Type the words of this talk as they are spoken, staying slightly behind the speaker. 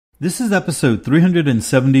This is episode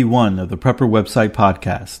 371 of the Prepper Website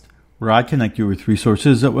Podcast, where I connect you with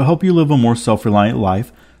resources that will help you live a more self-reliant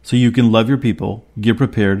life so you can love your people, get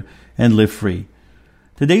prepared, and live free.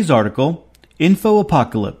 Today's article, Info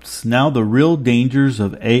Apocalypse, Now the Real Dangers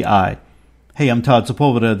of AI. Hey, I'm Todd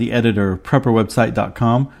Sepulveda, the editor of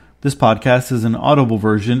PrepperWebsite.com. This podcast is an audible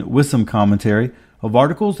version with some commentary of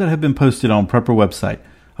articles that have been posted on Prepper Website,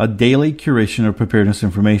 a daily curation of preparedness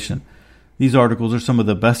information. These articles are some of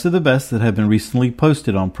the best that have been recently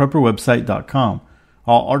posted on PrepperWebsite.com.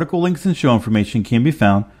 All article links and show information can be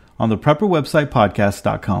found on the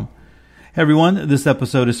PrepperWebsitePodcast.com. Hey everyone, this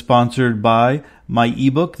episode is sponsored by my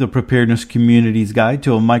ebook, The Preparedness Community's Guide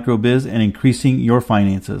to a Microbiz and Increasing Your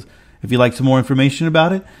Finances. If you'd like some more information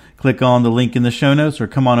about it, click on the link in the show notes or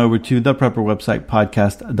come on over to the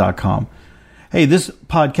PrepperWebsitePodcast.com. Hey, this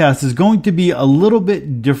podcast is going to be a little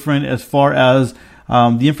bit different as far as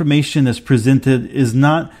the information that's presented is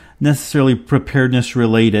not necessarily preparedness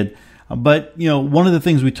related, but one of the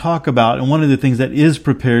things we talk about and one of the things that is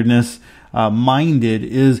preparedness minded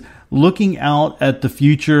is looking out at the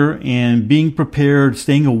future and being prepared,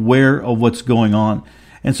 staying aware of what's going on.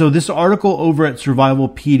 And so this article over at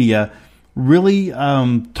Survivalpedia really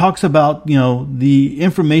talks about the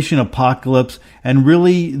information apocalypse and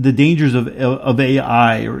really the dangers of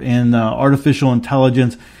AI and artificial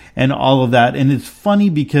intelligence and all of that. And it's funny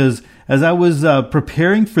because as I was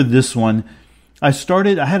preparing for this one, I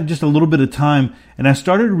had just a little bit of time and I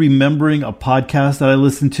started remembering a podcast that I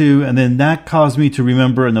listened to, and then that caused me to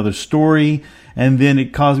remember another story, and then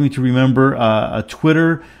it caused me to remember a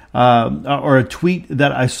Twitter or a tweet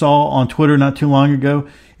that I saw on Twitter not too long ago.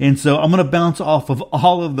 And so I'm going to bounce off of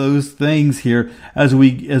all of those things here as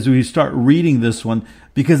we start reading this one,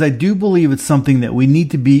 because I do believe it's something that we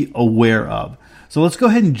need to be aware of. So let's go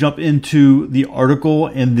ahead and jump into the article,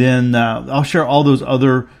 and then I'll share all those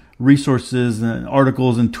other resources and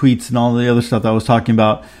articles and tweets and all the other stuff that I was talking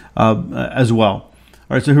about as well. All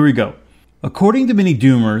right, so here we go. According to many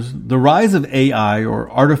doomers, the rise of AI,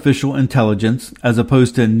 or artificial intelligence, as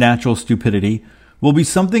opposed to natural stupidity, will be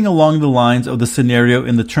something along the lines of the scenario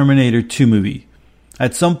in the Terminator 2 movie.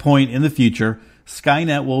 At some point in the future,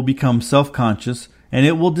 Skynet will become self-conscious, and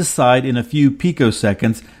it will decide in a few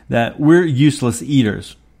picoseconds that we're useless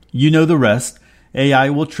eaters. You know the rest. AI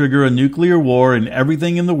will trigger a nuclear war and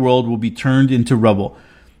everything in the world will be turned into rubble.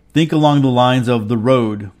 Think along the lines of The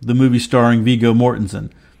Road, the movie starring Viggo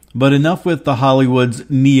Mortensen. But enough with the Hollywood's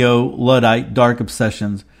neo-Luddite dark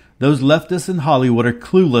obsessions. Those leftists in Hollywood are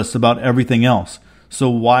clueless about everything else. So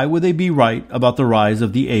why would they be right about the rise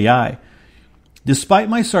of the AI? Despite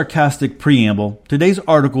my sarcastic preamble, today's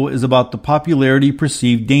article is about the popularity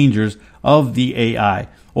perceived dangers of the AI,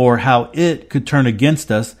 or how it could turn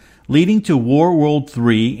against us, leading to War World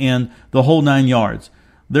III and the whole 9 yards.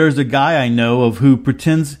 There's a guy I know of who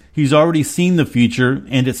pretends he's already seen the future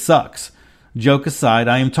and it sucks. Joke aside,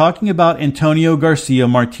 I am talking about Antonio Garcia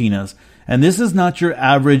Martinez, and this is not your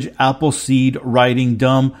average Appleseed writing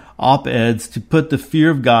dumb op-eds to put the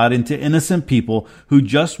fear of God into innocent people who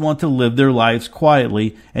just want to live their lives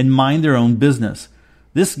quietly and mind their own business.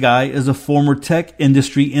 This guy is a former tech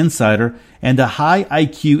industry insider and a high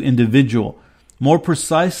IQ individual. More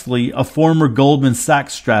precisely, a former Goldman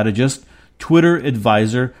Sachs strategist, Twitter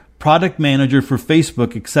advisor, product manager for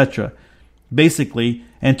Facebook, etc. Basically,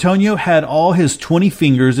 Antonio had all his 20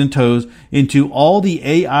 fingers and toes into all the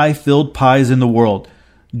AI-filled pies in the world.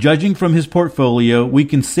 Judging from his portfolio, we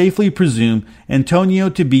can safely presume Antonio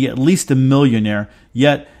to be at least a millionaire,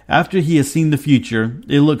 yet after he has seen the future,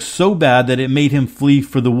 it looks so bad that it made him flee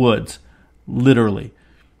for the woods. Literally.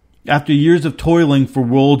 After years of toiling for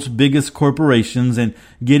world's biggest corporations and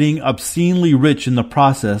getting obscenely rich in the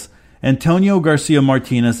process, Antonio Garcia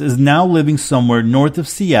Martinez is now living somewhere north of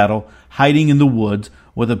Seattle, hiding in the woods,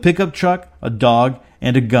 with a pickup truck, a dog,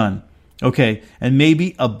 and a gun. Okay, and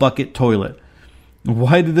maybe a bucket toilet.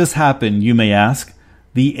 Why did this happen, you may ask?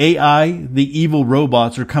 The AI, the evil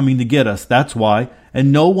robots are coming to get us, that's why,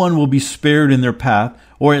 and no one will be spared in their path,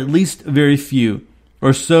 or at least very few.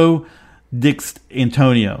 Or so dicts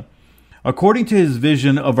Antonio. According to his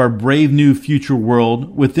vision of our brave new future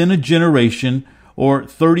world, within a generation, or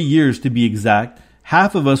 30 years to be exact,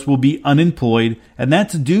 half of us will be unemployed, and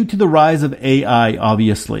that's due to the rise of AI,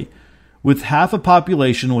 obviously. With half a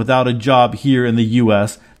population without a job here in the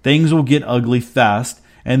U.S., things will get ugly fast,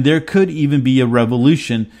 and there could even be a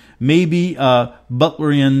revolution, maybe a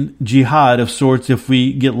Butlerian jihad of sorts if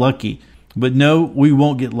we get lucky. But no, we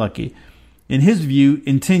won't get lucky. In his view,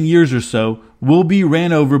 in 10 years or so, we'll be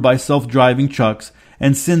ran over by self-driving trucks,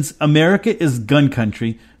 and since America is gun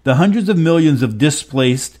country, the hundreds of millions of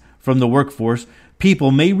displaced from the workforce,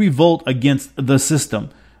 people may revolt against the system.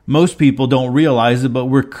 Most people don't realize it, but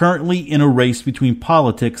we're currently in a race between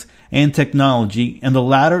politics and technology, and the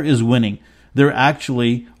latter is winning. They're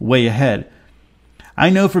actually way ahead. I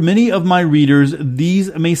know for many of my readers,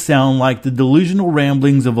 these may sound like the delusional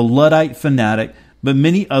ramblings of a Luddite fanatic, but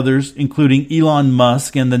many others, including Elon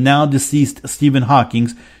Musk and the now deceased Stephen Hawking,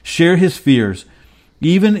 share his fears.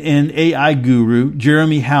 Even an AI guru,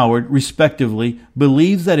 Jeremy Howard, respectively,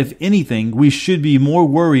 believes that if anything, we should be more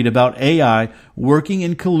worried about AI working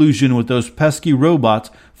in collusion with those pesky robots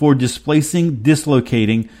for displacing,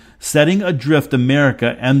 dislocating, setting adrift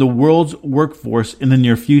America and the world's workforce in the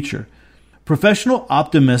near future. Professional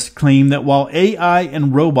optimists claim that while AI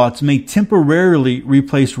and robots may temporarily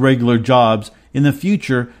replace regular jobs, in the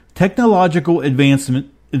future, technological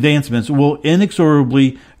advancements will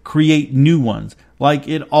inexorably create new ones, like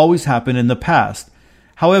it always happened in the past.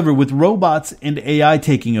 However, with robots and AI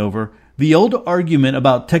taking over, the old argument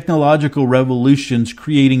about technological revolutions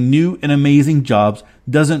creating new and amazing jobs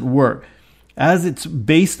doesn't work, as it's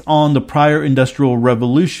based on the prior industrial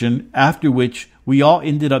revolution, after which we all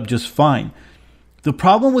ended up just fine. The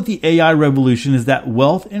problem with the AI revolution is that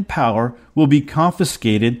wealth and power will be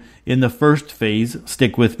confiscated in the first phase,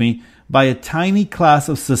 stick with me, by a tiny class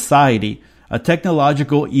of society, a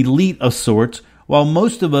technological elite of sorts, while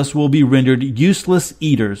most of us will be rendered useless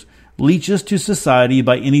eaters, leeches to society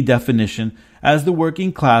by any definition, as the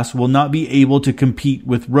working class will not be able to compete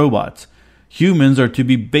with robots. Humans are to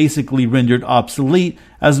be basically rendered obsolete,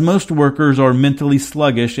 as most workers are mentally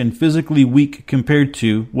sluggish and physically weak compared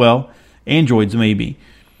to, well, androids maybe.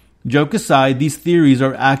 Joke aside, these theories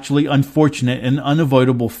are actually unfortunate and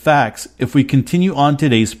unavoidable facts if we continue on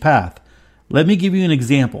today's path. Let me give you an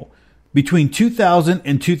example. Between 2000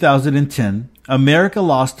 and 2010, America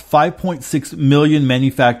lost 5.6 million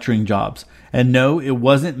manufacturing jobs. And no, it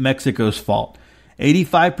wasn't Mexico's fault.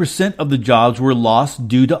 85% of the jobs were lost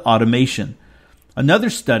due to automation.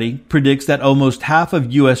 Another study predicts that almost half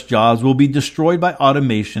of U.S. jobs will be destroyed by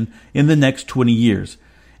automation in the next 20 years.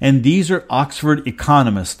 And these are Oxford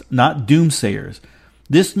economists, not doomsayers.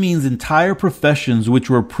 This means entire professions which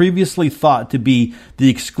were previously thought to be the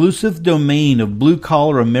exclusive domain of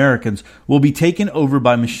blue-collar Americans will be taken over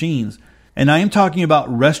by machines. And I am talking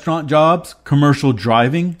about restaurant jobs, commercial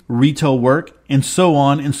driving, retail work, and so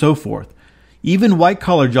on and so forth. Even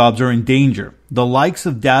white-collar jobs are in danger, the likes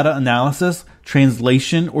of data analysis,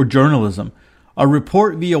 translation, or journalism. A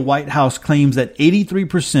report via White House claims that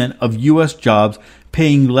 83% of U.S. jobs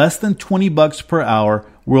paying less than $20 per hour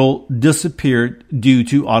will disappear due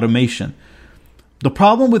to automation. The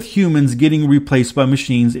problem with humans getting replaced by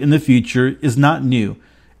machines in the future is not new.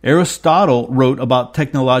 Aristotle wrote about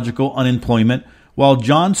technological unemployment, while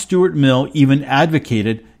John Stuart Mill even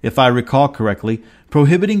advocated, if I recall correctly,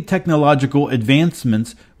 prohibiting technological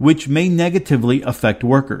advancements which may negatively affect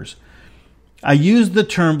workers. I used the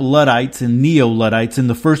term Luddites and Neo-Luddites in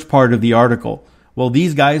the first part of the article. Well,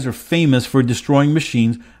 these guys are famous for destroying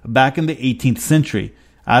machines back in the 18th century.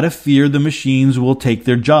 Out of fear, the machines will take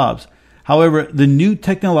their jobs. However, the new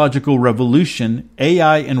technological revolution,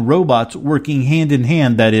 AI and robots working hand in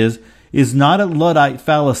hand, that is not a Luddite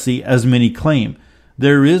fallacy as many claim.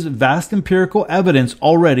 There is vast empirical evidence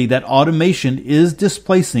already that automation is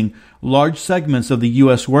displacing large segments of the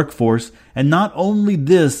U.S. workforce, and not only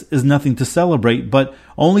this is nothing to celebrate, but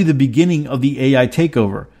only the beginning of the AI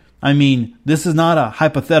takeover. I mean, this is not a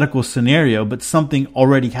hypothetical scenario, but something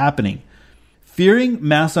already happening. Fearing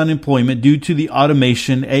mass unemployment due to the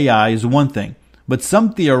automation AI is one thing, but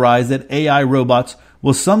some theorize that AI robots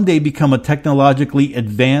will someday become a technologically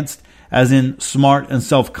advanced, as in smart and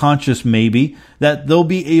self-conscious maybe, that they'll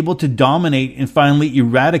be able to dominate and finally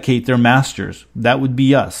eradicate their masters. That would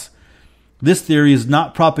be us. This theory is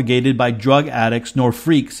not propagated by drug addicts nor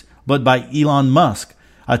freaks, but by Elon Musk,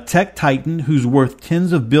 a tech titan who's worth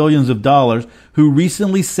tens of billions of dollars, who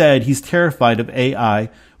recently said he's terrified of AI,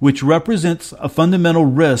 which represents a fundamental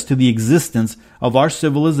risk to the existence of our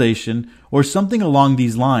civilization, or something along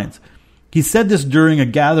these lines. He said this during a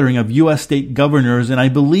gathering of U.S. state governors, and I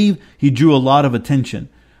believe he drew a lot of attention.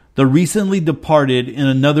 The recently departed, in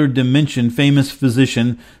another dimension, famous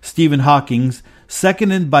physician Stephen Hawking,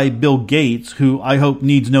 seconded by Bill Gates, who I hope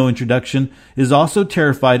needs no introduction, is also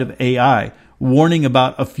terrified of AI, warning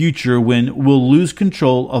about a future when we'll lose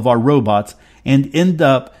control of our robots and end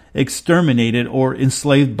up exterminated or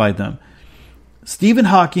enslaved by them. Stephen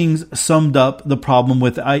Hawking summed up the problem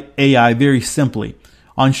with AI very simply.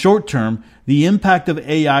 On short term, the impact of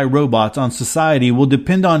AI robots on society will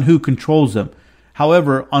depend on who controls them.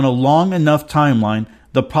 However, on a long enough timeline,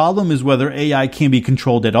 the problem is whether AI can be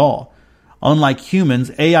controlled at all. Unlike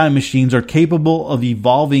humans, AI machines are capable of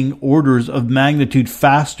evolving orders of magnitude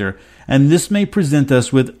faster, and this may present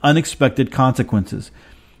us with unexpected consequences.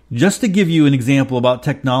 Just to give you an example about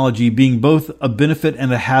technology being both a benefit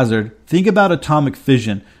and a hazard, think about atomic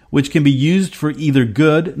fission, which can be used for either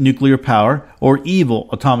good nuclear power or evil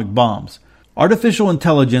atomic bombs. Artificial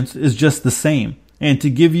intelligence is just the same, and to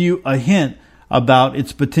give you a hint about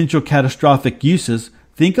its potential catastrophic uses,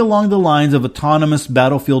 think along the lines of autonomous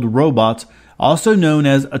battlefield robots, also known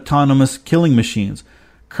as autonomous killing machines.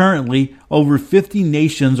 Currently, over 50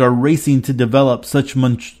 nations are racing to develop such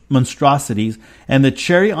monstrosities, and the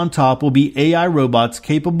cherry on top will be AI robots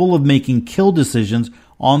capable of making kill decisions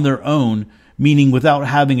on their own, meaning without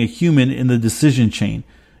having a human in the decision chain.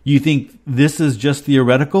 You think this is just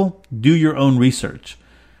theoretical? Do your own research.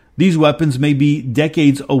 These weapons may be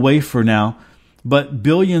decades away for now, but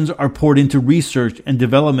billions are poured into research and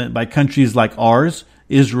development by countries like ours,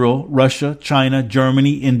 Israel, Russia, China,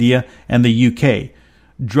 Germany, India, and the UK.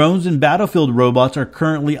 Drones and battlefield robots are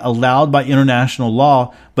currently allowed by international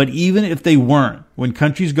law, but even if they weren't, when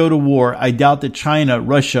countries go to war, I doubt that China,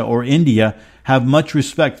 Russia, or India have much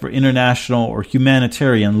respect for international or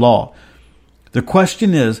humanitarian law. The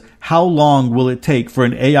question is, how long will it take for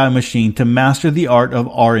an AI machine to master the art of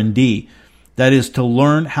R&D? That is, to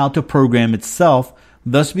learn how to program itself,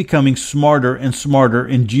 thus becoming smarter and smarter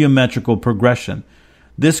in geometrical progression.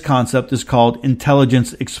 This concept is called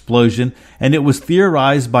intelligence explosion, and it was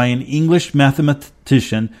theorized by an English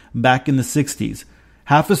mathematician back in the 60s.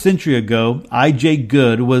 Half a century ago, I.J.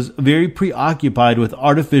 Good was very preoccupied with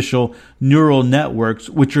artificial neural networks,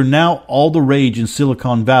 which are now all the rage in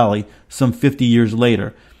Silicon Valley some 50 years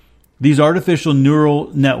later. These artificial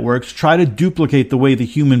neural networks try to duplicate the way the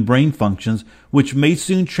human brain functions, which may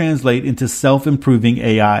soon translate into self-improving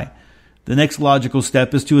AI. The next logical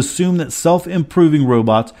step is to assume that self-improving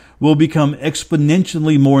robots will become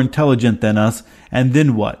exponentially more intelligent than us, and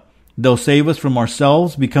then what? They'll save us from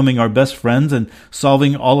ourselves, becoming our best friends and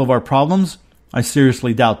solving all of our problems? I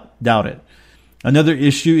seriously doubt it. Another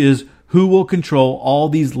issue is who will control all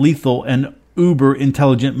these lethal and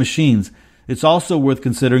uber-intelligent machines. It's also worth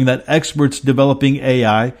considering that experts developing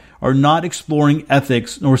AI are not exploring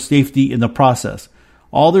ethics nor safety in the process.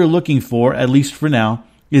 All they're looking for, at least for now,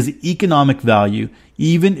 is economic value,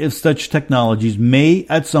 even if such technologies may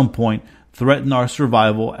at some point threaten our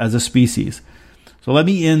survival as a species. So let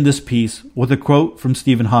me end this piece with a quote from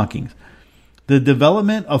Stephen Hawking. The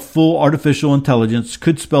development of full artificial intelligence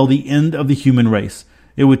could spell the end of the human race.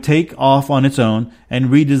 It would take off on its own and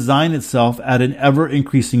redesign itself at an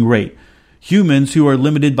ever-increasing rate. Humans who are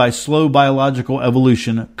limited by slow biological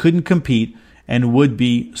evolution couldn't compete and would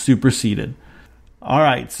be superseded. All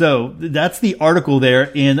right, so that's the article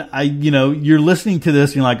there, and you're listening to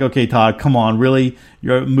this, and you're like, okay, Todd, come on, really,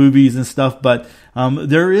 your movies and stuff, but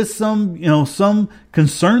there is some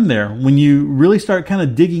concern there when you really start kind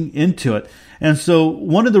of digging into it. And so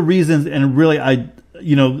one of the reasons, and really,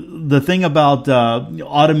 the thing about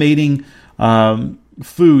automating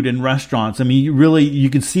food in restaurants, I mean, you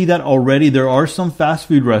can see that already. There are some fast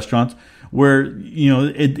food restaurants where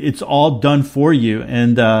it's all done for you,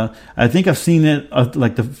 and I think I've seen it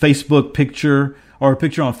like the Facebook picture or a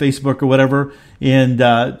picture on Facebook or whatever, and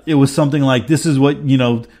it was something like, this is what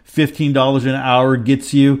 $15 an hour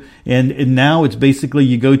gets you, and now it's basically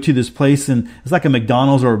you go to this place and it's like a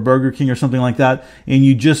McDonald's or a Burger King or something like that, and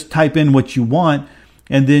you just type in what you want,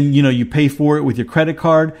 and then you pay for it with your credit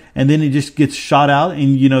card, and then it just gets shot out,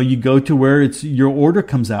 and you go to where your order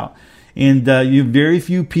comes out. And you have very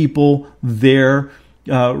few people there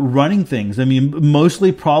running things. I mean,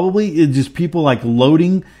 mostly probably it's just people like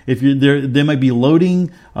loading. If you're there, they might be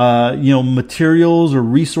loading, materials or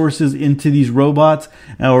resources into these robots,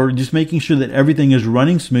 or just making sure that everything is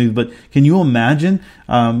running smooth. But can you imagine,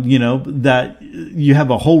 that you have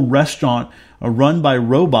a whole restaurant run by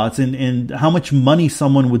robots, and how much money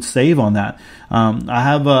someone would save on that? I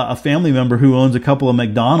have a family member who owns a couple of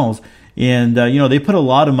McDonald's. And, they put a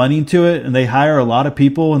lot of money into it, and they hire a lot of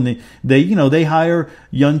people, and they hire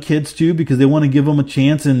young kids too, because they want to give them a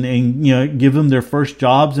chance and give them their first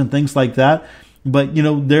jobs and things like that. But,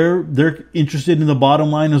 they're interested in the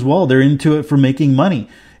bottom line as well. They're into it for making money.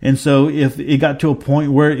 And so if it got to a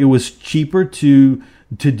point where it was cheaper to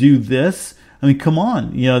do this, I mean, come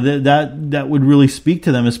on, that would really speak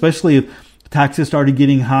to them, especially if taxes started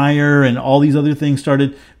getting higher and all these other things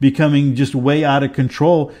started becoming just way out of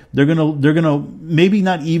control. They're gonna maybe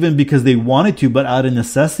not even because they wanted to, but out of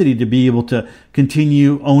necessity to be able to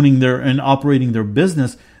continue owning and operating their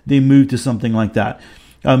business, they move to something like that.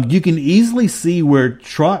 You can easily see where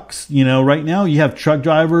trucks, right now you have truck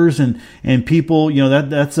drivers and people,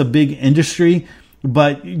 that's a big industry.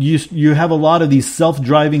 But you have a lot of these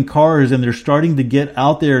self-driving cars, and they're starting to get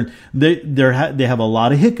out there. They have a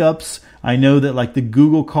lot of hiccups. I know that, like the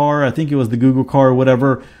Google car, I think it was the Google car or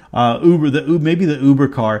whatever, maybe the Uber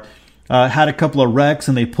car, had a couple of wrecks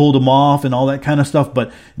and they pulled them off and all that kind of stuff.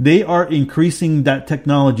 But they are increasing that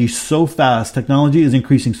technology so fast. Technology is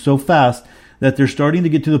increasing so fast that they're starting to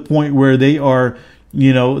get to the point where they are,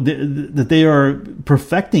 that they are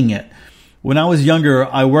perfecting it. When I was younger,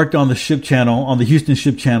 I worked on the Ship Channel, on the Houston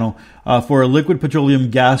Ship Channel, for a liquid petroleum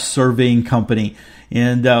gas surveying company.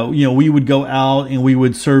 And, we would go out and we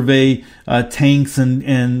would survey tanks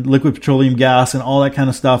and liquid petroleum gas and all that kind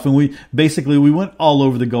of stuff. And we went all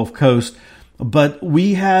over the Gulf Coast. But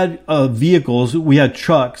we had vehicles, we had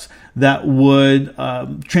trucks that would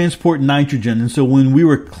transport nitrogen. And so when we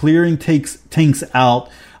were clearing tanks out,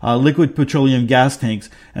 liquid petroleum gas tanks,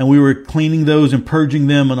 and we were cleaning those and purging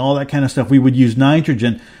them and all that kind of stuff, we would use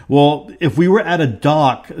nitrogen. Well, if we were at a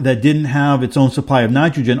dock that didn't have its own supply of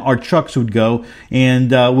nitrogen, our trucks would go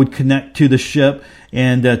and would connect to the ship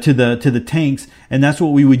and to the tanks, and that's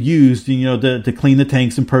what we would use, to clean the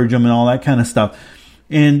tanks and purge them and all that kind of stuff.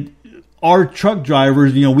 And our truck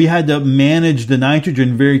drivers, we had to manage the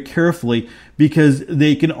nitrogen very carefully because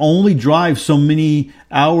they can only drive so many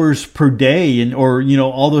hours per day or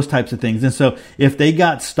all those types of things. And so if they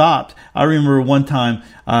got stopped, I remember one time,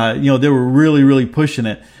 they were really, really pushing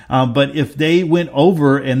it. But if they went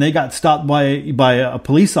over and they got stopped by a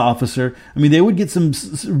police officer, they would get some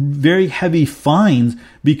very heavy fines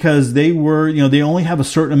because they only have a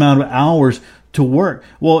certain amount of hours to work.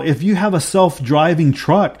 Well, if you have a self-driving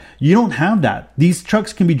truck, you don't have that. These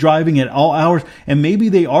trucks can be driving at all hours, and maybe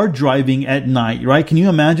they are driving at night, right? Can you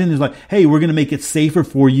imagine? It's like, hey, we're going to make it safer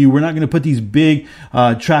for you. We're not going to put these big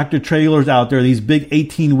tractor trailers out there, these big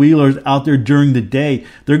 18-wheelers out there during the day.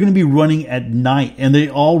 They're going to be running at night, and they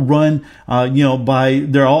all run,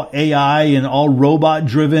 they're all AI and all robot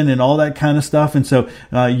driven and all that kind of stuff. And so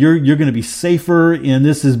you're going to be safer, and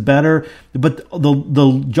this is better. But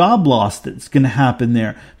the job loss that's going to happen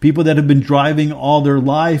there, people that have been driving all their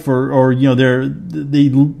life, or they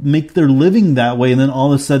make their living that way, and then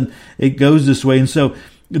all of a sudden it goes this way. And so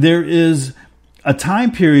there is a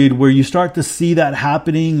time period where you start to see that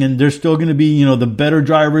happening, and there's still going to be, the better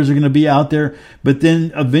drivers are going to be out there, but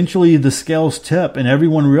then eventually the scales tip and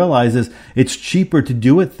everyone realizes it's cheaper to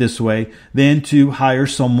do it this way than to hire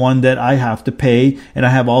someone that I have to pay, and I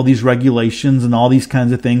have all these regulations and all these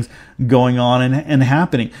kinds of things going on and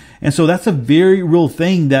happening. And so that's a very real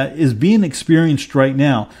thing that is being experienced right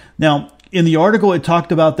now. Now, in the article, it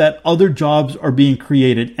talked about that other jobs are being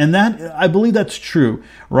created. And that, I believe that's true,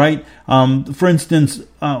 right? For instance,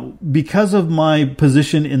 because of my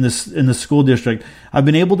position in the school district, I've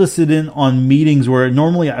been able to sit in on meetings where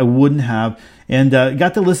normally I wouldn't have, and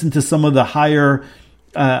got to listen to some of the higher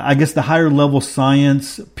level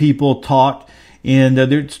science people talk. And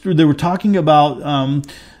they were talking about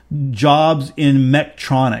jobs in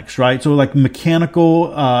mechatronics, right? So like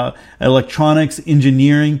mechanical, electronics,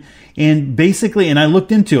 engineering. And basically, and I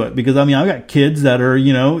looked into it because I've got kids that are,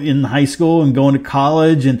 in high school and going to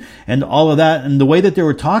college and all of that. And the way that they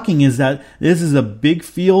were talking is that this is a big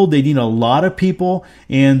field. They need a lot of people,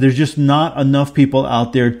 and there's just not enough people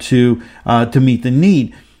out there to meet the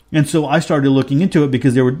need. And so I started looking into it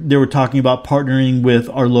because they were talking about partnering with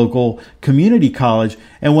our local community college.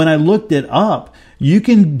 And when I looked it up, you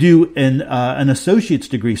can do an associate's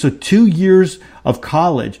degree. So 2 years of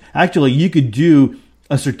college. Actually, you could do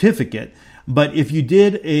a certificate, but if you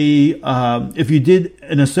did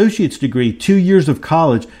an associate's degree, 2 years of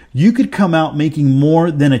college, you could come out making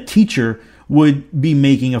more than a teacher would be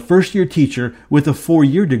making, a first-year teacher with a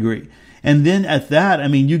 4-year degree. And then at that,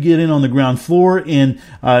 you get in on the ground floor and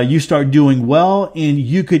you start doing well, and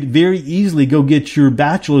you could very easily go get your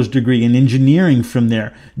bachelor's degree in engineering from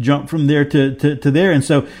there, jump from there to there. And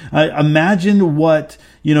so imagine what,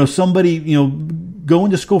 somebody,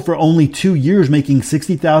 going to school for only 2 years, making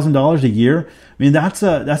 $60,000 a year. That's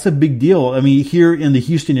a big deal. Here in the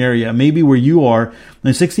Houston area, maybe where you are,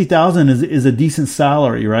 $60,000 is a decent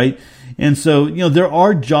salary, right? And so, there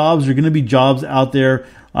are jobs, there are going to be jobs out there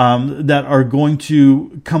that are going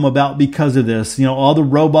to come about because of this. All the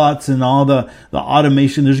robots and all the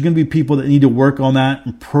automation, there's going to be people that need to work on that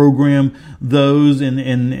and program those and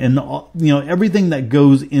everything that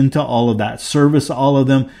goes into all of that, service all of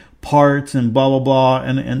them, parts and blah, blah, blah,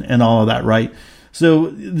 and all of that, right?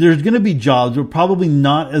 So there's going to be jobs, but probably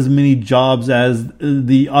not as many jobs as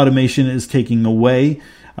the automation is taking away.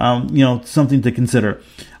 something to consider.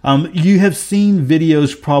 You have seen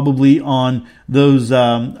videos probably on those,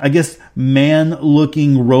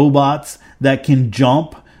 man-looking robots that can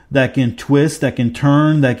jump, that can twist, that can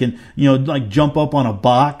turn, that can, jump up on a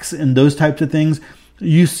box and those types of things.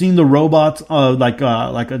 You've seen the robots, like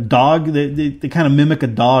a dog. They kind of mimic a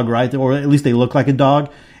dog, right? Or at least they look like a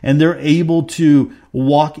dog, and they're able to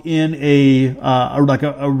walk in a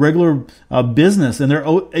regular business, and they're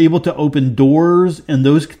able to open doors and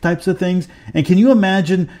those types of things. And can you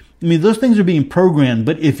imagine? I mean, those things are being programmed,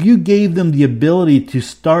 but if you gave them the ability to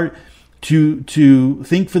start to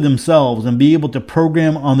think for themselves and be able to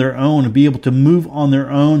program on their own and be able to move on their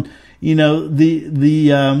own,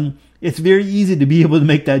 it's very easy to be able to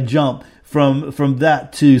make that jump from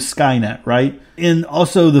that to Skynet, right? And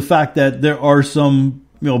also the fact that there are some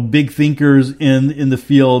big thinkers in the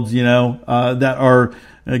fields, that are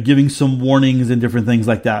giving some warnings and different things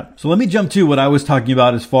like that. So let me jump to what I was talking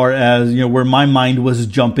about as far as, where my mind was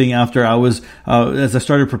jumping after I was, as I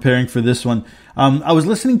started preparing for this one. I was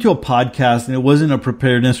listening to a podcast, and it wasn't a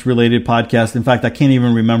preparedness related podcast. In fact, I can't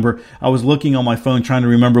even remember. I was looking on my phone trying to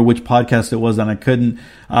remember which podcast it was, and I couldn't.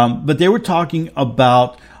 But they were talking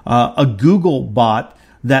about a Google bot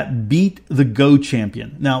that beat the Go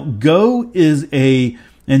champion. Now, Go is an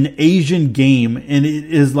Asian game, and it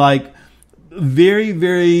is like very,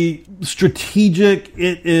 very strategic.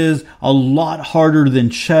 It is a lot harder than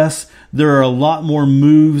chess. There are a lot more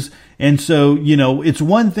moves. And so, it's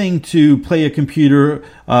one thing to play a computer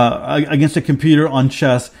against a computer on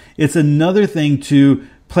chess. It's another thing to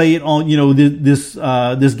play it on,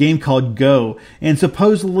 this game called Go. And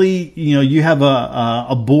supposedly, you have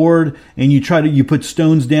a board, and you put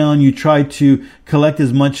stones down. You try to collect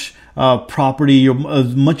as much property or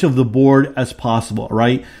as much of the board as possible,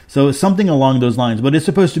 right? So it's something along those lines. But it's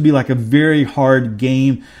supposed to be like a very hard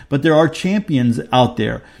game. But there are champions out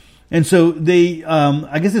there. And so they,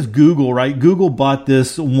 I guess it's Google, right? Google bought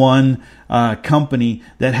this one company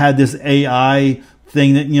that had this AI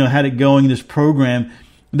thing that, had it going, this program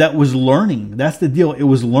that was learning. That's the deal. It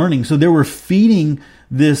was learning. So they were feeding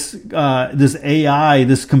this AI,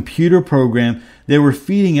 this computer program, they were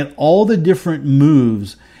feeding it all the different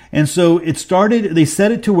moves. And so they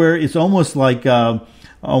set it to where it's almost like, oh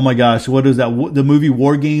my gosh, what is that? The movie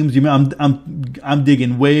War Games? I'm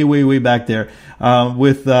digging way, way, way back there,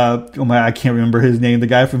 with, I can't remember his name. The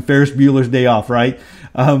guy from Ferris Bueller's Day Off, right?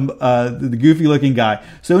 The goofy looking guy.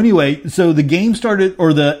 So anyway, so the game started,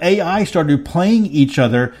 or the AI started playing each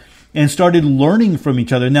other and started learning from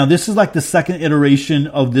each other. Now, this is like the second iteration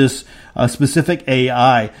of this specific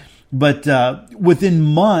AI, but within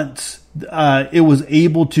months, it was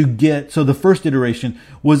able to get, so the first iteration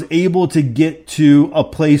was able to get to a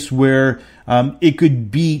place where it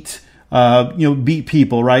could beat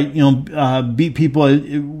people, right? Beat people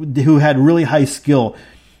who had really high skill.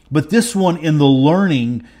 But this one in the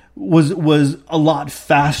learning was a lot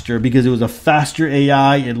faster because it was a faster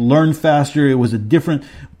AI. It learned faster. It was a different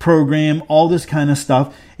program, all this kind of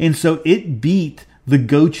stuff. And so it beat the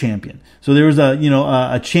Go champion. So there was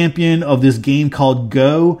a champion of this game called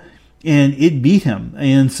Go, and it beat him.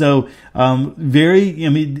 And so,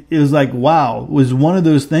 it was like, wow, it was one of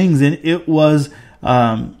those things. And it was,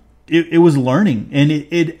 it was learning, and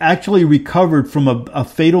it actually recovered from a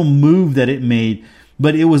fatal move that it made,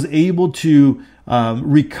 but it was able to,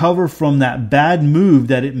 recover from that bad move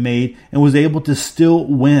that it made and was able to still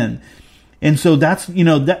win. And so that's,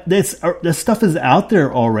 that stuff is out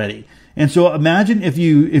there already. And so imagine if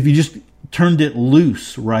you just turned it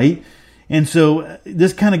loose, right? And so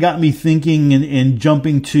this kind of got me thinking and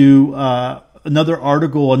jumping to another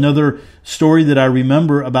article, another story that I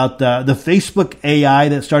remember about the Facebook AI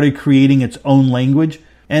that started creating its own language.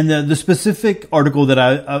 And the specific article that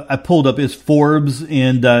I pulled up is Forbes,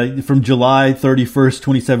 and from July 31st,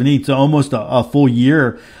 2017, so almost a full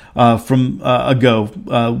year from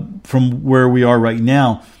where we are right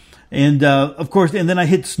now. And, of course, and then I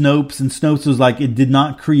hit Snopes, and Snopes was like, it did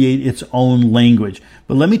not create its own language.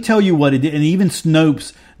 But let me tell you what it did. And even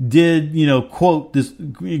Snopes did, quote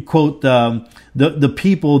the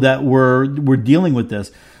people that were dealing with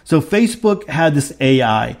this. So Facebook had this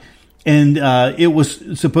AI, and, it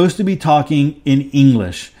was supposed to be talking in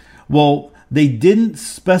English. Well, they didn't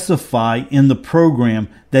specify in the program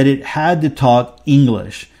that it had to talk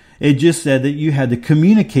English. It just said that you had to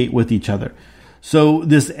communicate with each other. So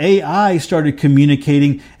this AI started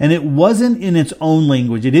communicating, and it wasn't in its own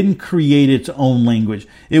language. It didn't create its own language.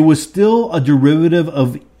 It was still a derivative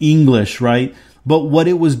of English, right? But what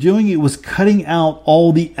it was doing, it was cutting out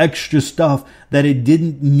all the extra stuff that it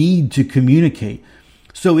didn't need to communicate.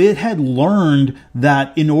 So it had learned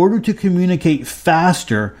that in order to communicate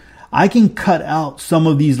faster, I can cut out some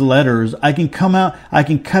of these letters. I can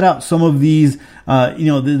cut out some of these,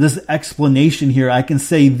 this explanation here. I can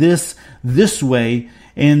say this way,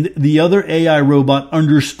 and the other AI robot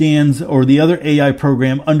understands, or the other AI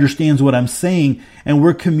program understands what I'm saying, and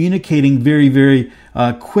we're communicating very, very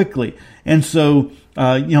quickly. And so,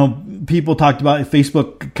 people talked about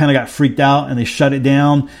Facebook kind of got freaked out and they shut it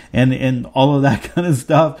down and all of that kind of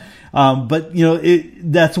stuff. But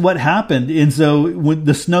that's what happened. And so with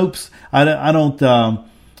the Snopes, I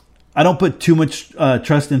don't put too much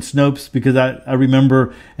trust in Snopes, because I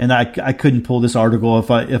remember, and I couldn't pull this article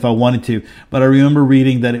if I wanted to, but I remember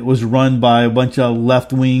reading that it was run by a bunch of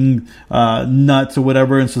left-wing nuts or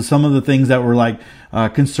whatever. And so some of the things that were like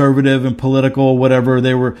conservative and political, whatever,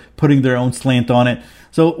 they were putting their own slant on it.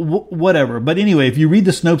 So whatever. But anyway, if you read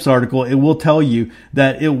the Snopes article, it will tell you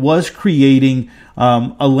that it was creating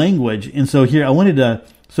a language. And so here,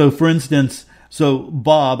 so for instance,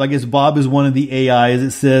 Bob, I guess Bob is one of the AIs.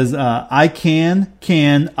 It says, I can,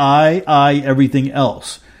 I, everything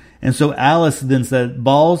else. And so Alice then said,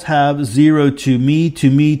 balls have 0 to me, to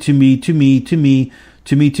me, to me, to me, to me,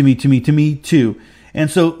 to me, to me, to me, to me, too. And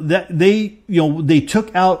so that they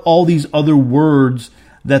took out all these other words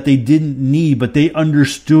that they didn't need, but they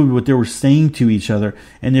understood what they were saying to each other,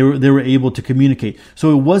 and they were able to communicate.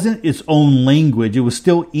 So it wasn't its own language; it was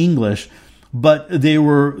still English, but they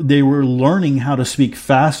were learning how to speak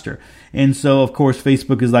faster. And so, of course,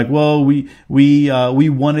 Facebook is like, well, we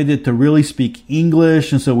wanted it to really speak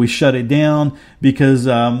English, and so we shut it down because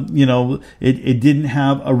it didn't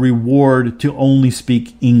have a reward to only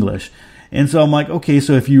speak English. And so I'm like, okay,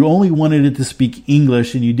 so if you only wanted it to speak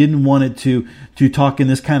English and you didn't want it to talk in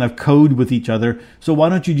this kind of code with each other, so why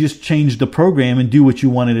don't you just change the program and do what you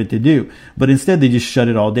wanted it to do? But instead, they just shut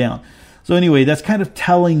it all down. So anyway, that's kind of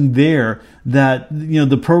telling there that,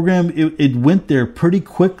 the program, it went there pretty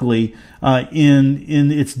quickly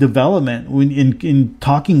in its development, in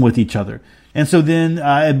talking with each other. And so then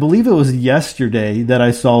I believe it was yesterday that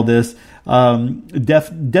I saw this,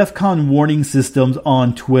 DEF CON warning systems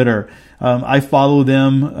on Twitter. I follow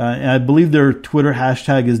them, and I believe their Twitter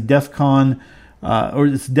hashtag is DEF CON, or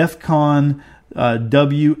it's DEF CON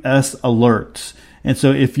WS Alerts. And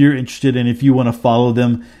so if you're interested and if you want to follow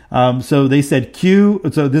them, so they said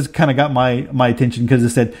so this kind of got my attention because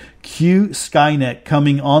it said Q Skynet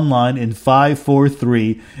coming online in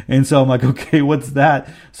 543. And so I'm like, okay, what's that?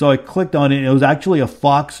 So I clicked on it, and it was actually a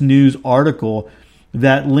Fox News article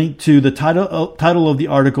that linked to the title of the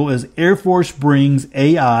article is Air Force brings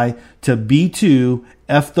AI to B-2,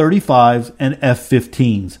 F-35s, and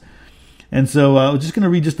F-15s. And so I'm just going to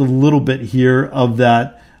read just a little bit here of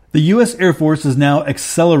that. The U.S. Air Force is now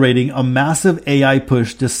accelerating a massive AI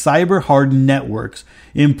push to cyber-harden networks,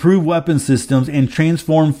 improve weapon systems, and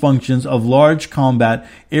transform functions of large combat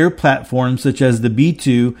air platforms such as the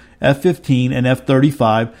B-2, F-15, and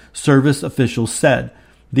F-35, service officials said.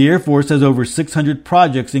 The Air Force has over 600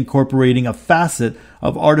 projects incorporating a facet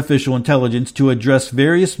of artificial intelligence to address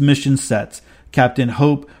various mission sets, Captain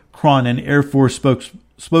Hope Cronin, Air Force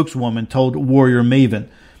spokeswoman, told Warrior Maven.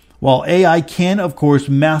 While AI can, of course,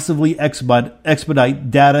 massively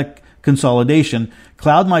expedite data consolidation,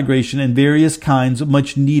 cloud migration, and various kinds of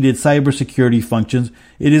much-needed cybersecurity functions,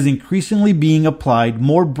 it is increasingly being applied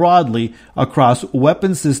more broadly across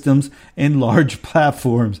weapon systems and large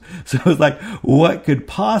platforms. So it's like, what could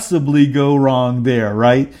possibly go wrong there,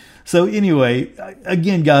 right? So anyway,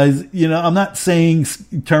 again, guys, I'm not saying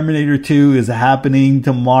Terminator 2 is happening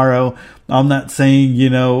tomorrow. I'm not saying,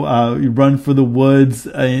 run for the woods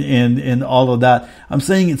and all of that. I'm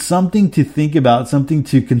saying it's something to think about, something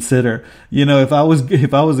to consider. If I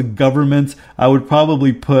was a government, I would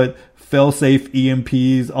probably put fail-safe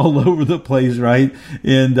EMPs all over the place, right?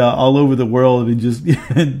 And all over the world, and just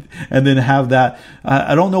and then have that.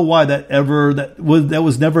 I don't know why that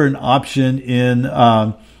was never an option in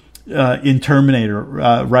Terminator,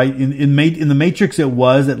 right? In the Matrix, it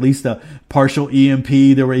was at least a partial EMP.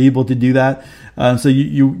 They were able to do that. So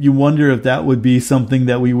you wonder if that would be something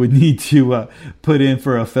that we would need to put in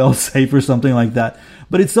for a fail-safe or something like that.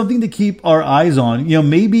 But it's something to keep our eyes on.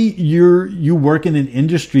 Maybe you work in an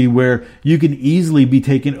industry where you can easily be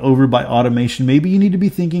taken over by automation. Maybe you need to be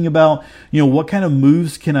thinking about, what kind of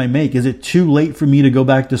moves can I make? Is it too late for me to go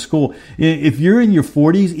back to school? If you're in your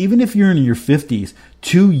 40s, even if you're in your 50s,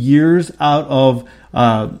 2 years out of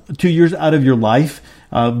your life,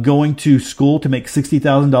 going to school to make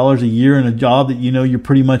 $60,000 a year in a job that you're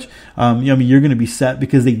pretty much, you're going to be set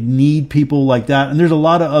because they need people like that. And there's a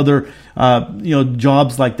lot of other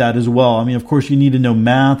jobs like that as well. I mean, of course, you need to know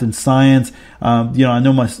math and science. I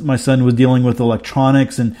know my son was dealing with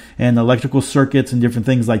electronics and electrical circuits and different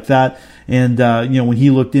things like that. And, when he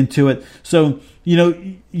looked into it. So,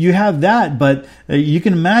 you have that, but you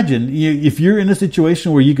can imagine if you're in a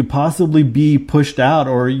situation where you could possibly be pushed out,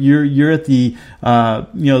 or you're at the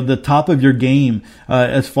the top of your game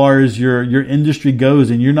as far as your industry goes,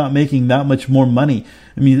 and you're not making that much more money.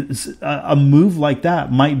 I mean, a move like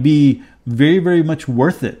that might be very, very much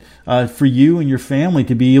worth it for you and your family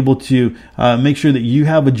to be able to make sure that you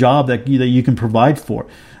have a job that you can provide for.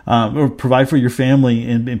 Or provide for your family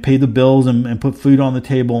and pay the bills and put food on the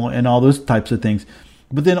table and all those types of things.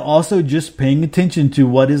 But then also just paying attention to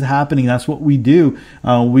what is happening. That's what we do.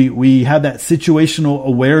 We have that situational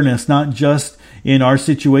awareness, not just in our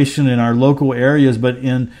situation in our local areas, but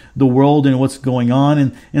in the world and what's going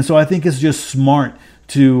on. And so I think it's just smart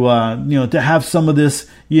to have some of this,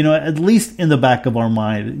 at least in the back of our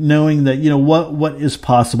mind, knowing that, what is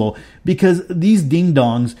possible. Because these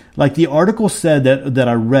ding-dongs, like the article said that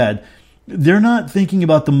I read, they're not thinking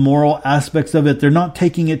about the moral aspects of it. They're not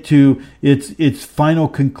taking it to its final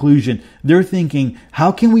conclusion. They're thinking,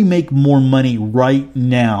 how can we make more money right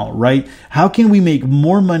now, right? How can we make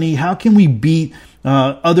more money? How can we beat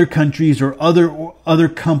other countries or other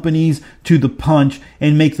companies to the punch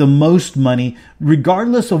and make the most money,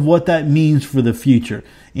 regardless of what that means for the future?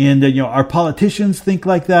 And our politicians think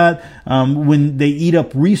like that when they eat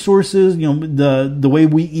up resources. The way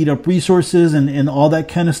we eat up resources and all that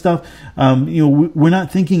kind of stuff. We're not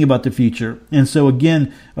thinking about the future. And so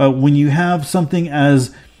again, when you have something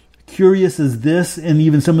as curious as this, and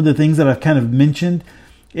even some of the things that I've kind of mentioned.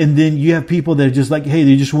 And then you have people that are just like, hey,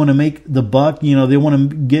 they just want to make the buck. They want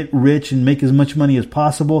to get rich and make as much money as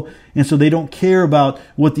possible. And so they don't care about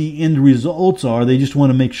what the end results are. They just want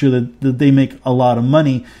to make sure that they make a lot of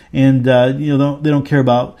money. And, they don't care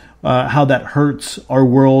about how that hurts our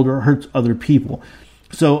world or hurts other people.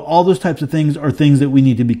 So all those types of things are things that we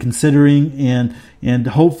need to be considering and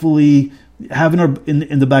hopefully having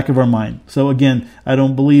in the back of our mind. So again, I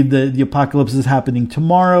don't believe that the apocalypse is happening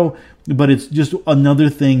tomorrow, but it's just another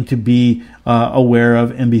thing to be aware of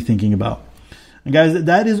and be thinking about. And guys,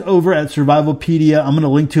 that is over at Survivalpedia. I'm going to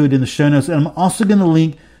link to it in the show notes, and I'm also going to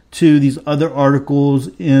link to these other articles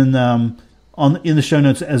in the show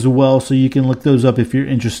notes as well, so you can look those up if you're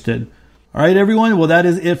interested. All right, everyone. Well, that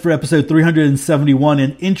is it for episode 371.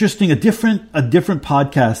 And interesting, a different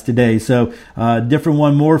podcast today. So, different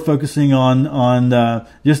one, more focusing on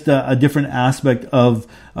just a different aspect of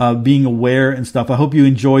being aware and stuff. I hope you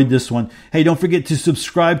enjoyed this one. Hey, don't forget to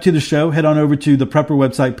subscribe to the show. Head on over to the Prepper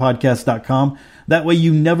website, podcast.com. That way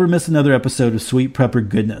you never miss another episode of Sweet Prepper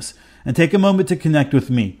goodness. And take a moment to connect with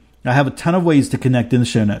me. I have a ton of ways to connect in the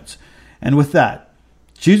show notes. And with that,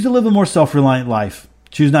 choose to live a more self-reliant life.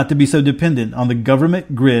 Choose not to be so dependent on the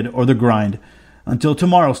government, grid, or the grind. Until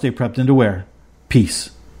tomorrow, stay prepped and aware.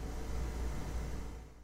 Peace.